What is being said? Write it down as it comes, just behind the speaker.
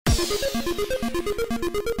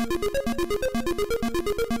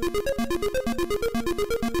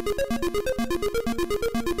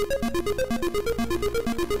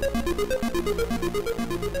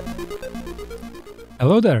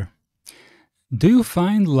Hello there! Do you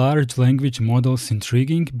find large language models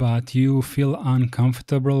intriguing, but you feel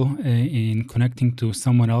uncomfortable in connecting to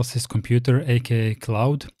someone else's computer, aka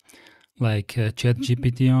cloud, like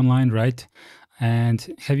ChatGPT online, right?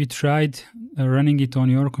 And have you tried running it on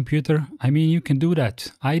your computer? I mean, you can do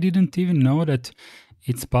that. I didn't even know that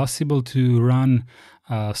it's possible to run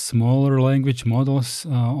smaller language models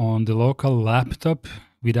on the local laptop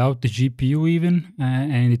without the GPU even,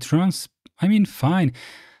 and it runs, I mean, fine.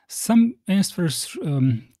 Some answers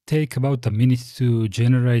take about a minute to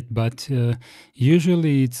generate, but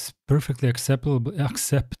usually it's perfectly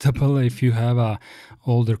acceptable if you have a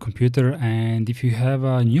older computer, and if you have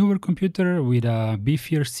a newer computer with a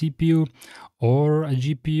beefier CPU or a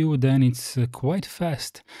GPU, then it's quite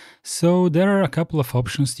fast. So there are a couple of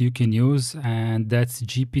options you can use, and that's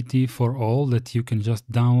GPT for all, that you can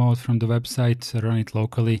just download from the website, run it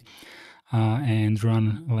locally, and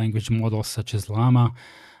run language models such as LLAMA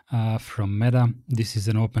from Meta. This is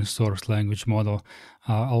an open source language model.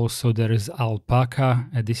 Also there is Alpaca.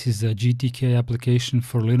 This is a GTK application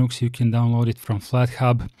for Linux. You can download it from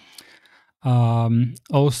FlatHub.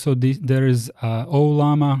 Also there is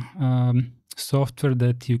ollama software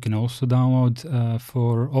that you can also download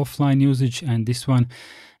for offline usage, and this one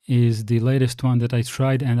is the latest one that I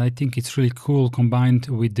tried, and I think it's really cool combined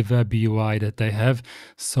with the web UI that they have.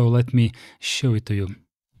 So let me show it to you.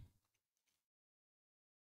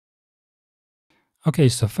 Okay,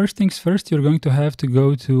 so first things first, you're going to have to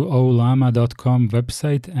go to ollama.com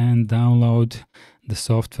website and download the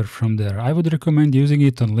software from there. I would recommend using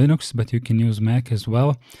it on Linux, but you can use Mac as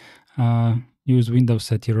well. Use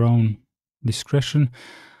Windows at your own discretion.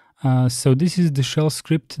 So this is the shell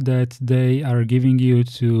script that they are giving you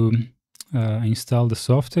to install the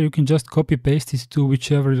software. You can just copy paste it to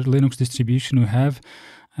whichever Linux distribution you have,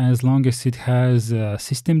 as long as it has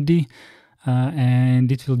systemd,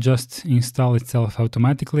 and it will just install itself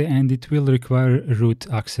automatically, and it will require root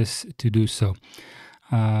access to do so.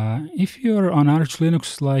 If you're on Arch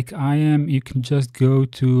Linux like I am, you can just go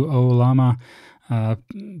to ollama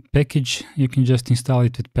package. You can just install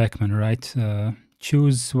it with pacman, right?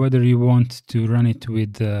 Choose whether you want to run it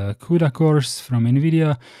with CUDA cores from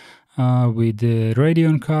NVIDIA, with the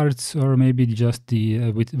Radeon cards, or maybe just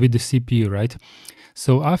with the CPU, right?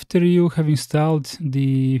 So after you have installed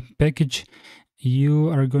the package, you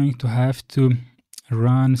are going to have to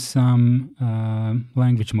run some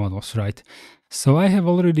language models, right? So I have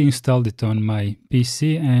already installed it on my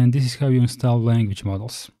PC, and this is how you install language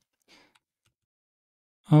models.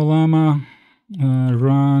 Ollama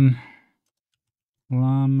run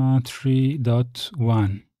LLAMA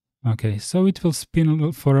 3.1. Okay, so it will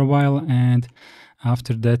spin for a while, and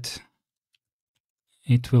after that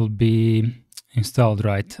it will be installed,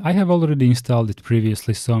 right? I have already installed it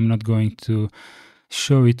previously, so I'm not going to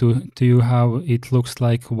show it to you how it looks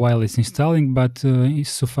like while it's installing, but it's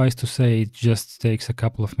suffice to say it just takes a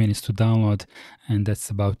couple of minutes to download, and that's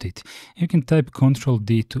about it. You can type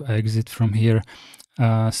Ctrl-D to exit from here.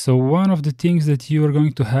 So one of the things that you are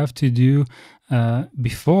going to have to do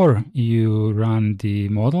before you run the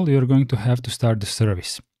model, you're going to have to start the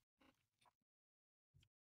service.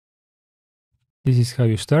 This is how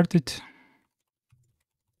you start it.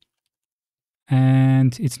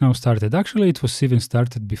 And it's now started. Actually, it was even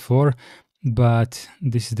started before, but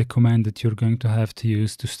this is the command that you're going to have to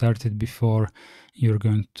use to start it before you're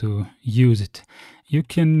going to use it. You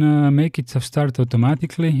can make it start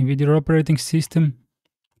automatically with your operating system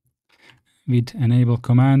with enable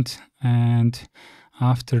command, and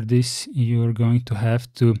after this you're going to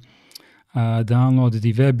have to download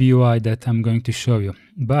the web UI that I'm going to show you.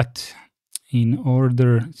 But in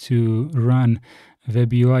order to run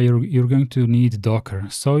web UI, you're going to need Docker.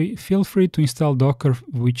 So feel free to install Docker,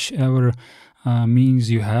 whichever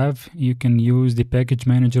means you have. You can use the package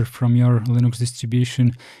manager from your Linux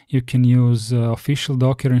distribution. You can use official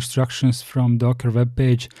Docker instructions from Docker web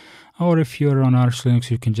page, or if you're on Arch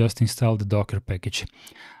Linux, you can just install the Docker package.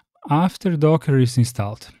 After Docker is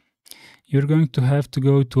installed, you're going to have to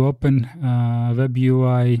go to open web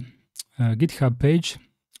UI GitHub page,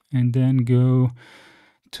 and then go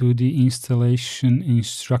to the installation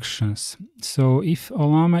instructions. So if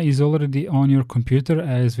ollama is already on your computer,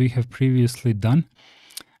 as we have previously done,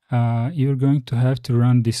 you're going to have to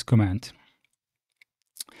run this command.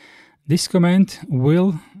 This command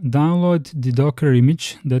will download the Docker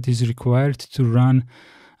image that is required to run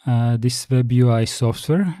this web UI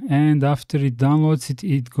software, and after it downloads it,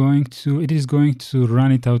 it is going to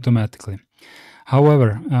run it automatically.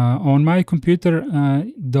 However, on my computer,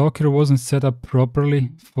 Docker wasn't set up properly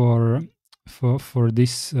for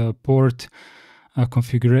this port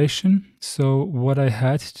configuration. So what I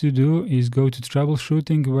had to do is go to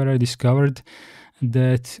troubleshooting, where I discovered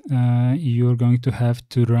that you're going to have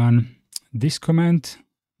to run this command,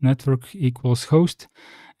 network equals host,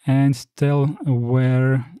 and tell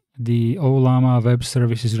where the ollama web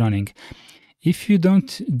service is running. If you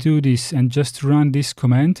don't do this and just run this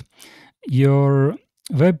command, your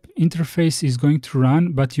web interface is going to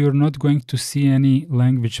run, but you're not going to see any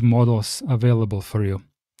language models available for you.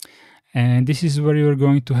 And this is where you're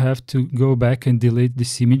going to have to go back and delete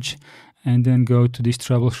this image and then go to these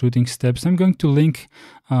troubleshooting steps. I'm going to link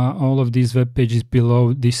all of these web pages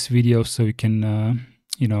below this video so you can,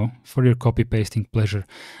 for your copy pasting pleasure.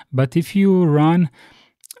 But if you run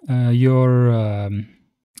your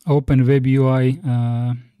open web UI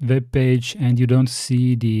web page and you don't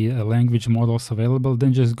see the language models available,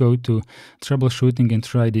 then just go to troubleshooting and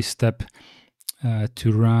try this step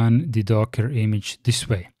to run the Docker image this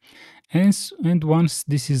way. And once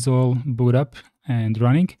this is all boot up and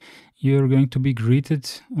running, you're going to be greeted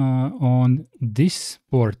on this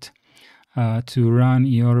port to run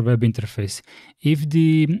your web interface. If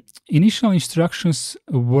the initial instructions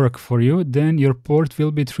work for you, then your port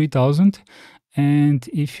will be 3000. And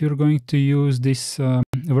if you're going to use this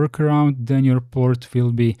workaround, then your port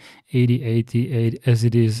will be 8088 as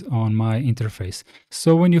it is on my interface.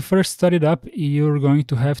 So when you first start it up, you're going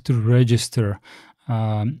to have to register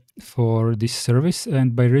for this service.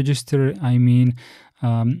 And by register, I mean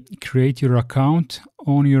create your account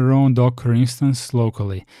on your own Docker instance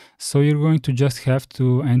locally. So you're going to just have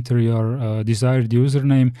to enter your desired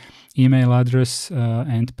username, email address,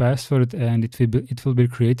 and password, and it will be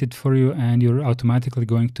created for you, and you're automatically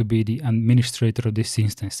going to be the administrator of this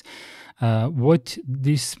instance. What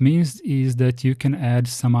this means is that you can add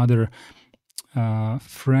some other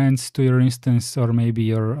friends to your instance, or maybe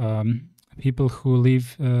your people who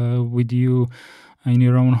live with you in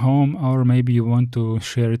your own home, or maybe you want to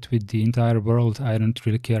share it with the entire world. I don't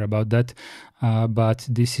really care about that, but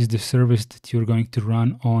this is the service that you're going to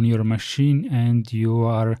run on your machine, and you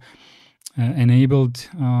are enabled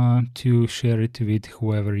to share it with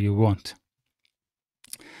whoever you want.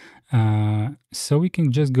 So we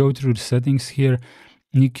can just go through the settings here.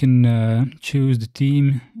 You can choose the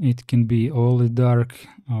theme. It can be all dark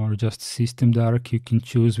or just system dark. You can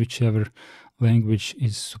choose whichever language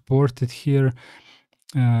is supported here.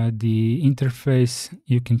 The interface,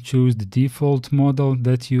 you can choose the default model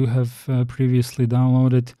that you have previously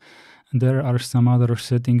downloaded. There are some other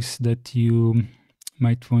settings that you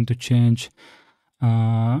might want to change.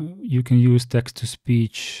 You can use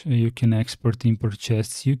text-to-speech. You can export, import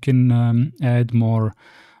chests. You can add more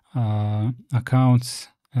accounts.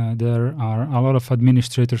 There are a lot of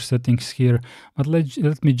administrator settings here, but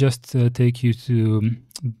let me just take you to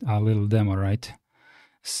a little demo, right?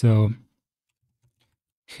 So,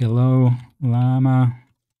 hello, Llama,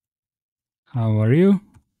 how are you?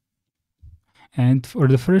 And for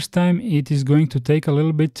the first time, it is going to take a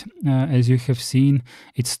little bit. As you have seen,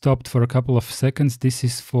 it stopped for a couple of seconds. This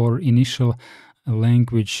is for initial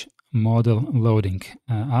language model loading.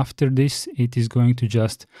 After this, it is going to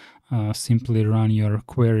just simply run your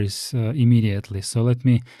queries immediately. So let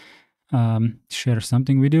me share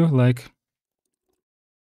something with you, like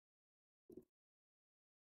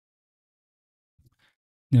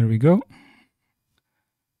there we go.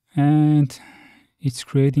 And it's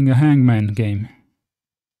creating a hangman game.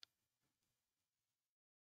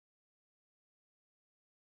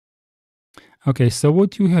 Okay, so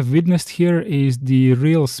what you have witnessed here is the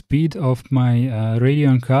real speed of my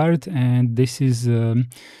Radeon card, and this is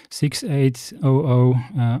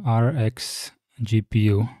 6800RX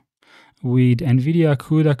GPU. With NVIDIA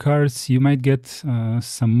CUDA cards, you might get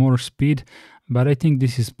some more speed, but I think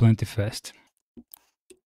this is plenty fast.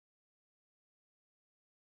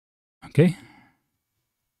 Okay.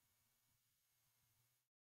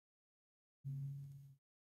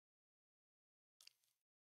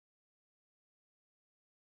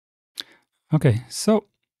 Okay, so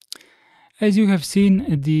as you have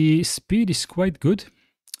seen, the speed is quite good,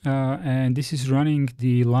 and this is running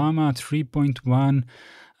the LLAMA 3.1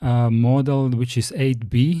 model, which is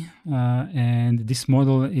 8B, and this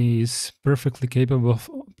model is perfectly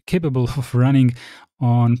capable of running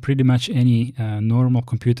on pretty much any normal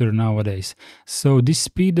computer nowadays. So this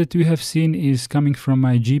speed that you have seen is coming from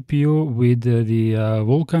my GPU with the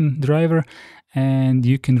Vulkan driver, and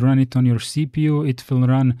you can run it on your CPU. It will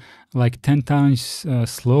run like 10 times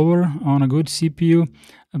slower on a good CPU,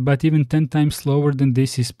 but even 10 times slower than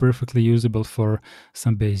this is perfectly usable for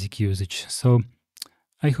some basic usage. So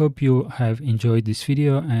I hope you have enjoyed this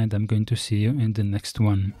video, and I'm going to see you in the next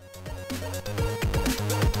one.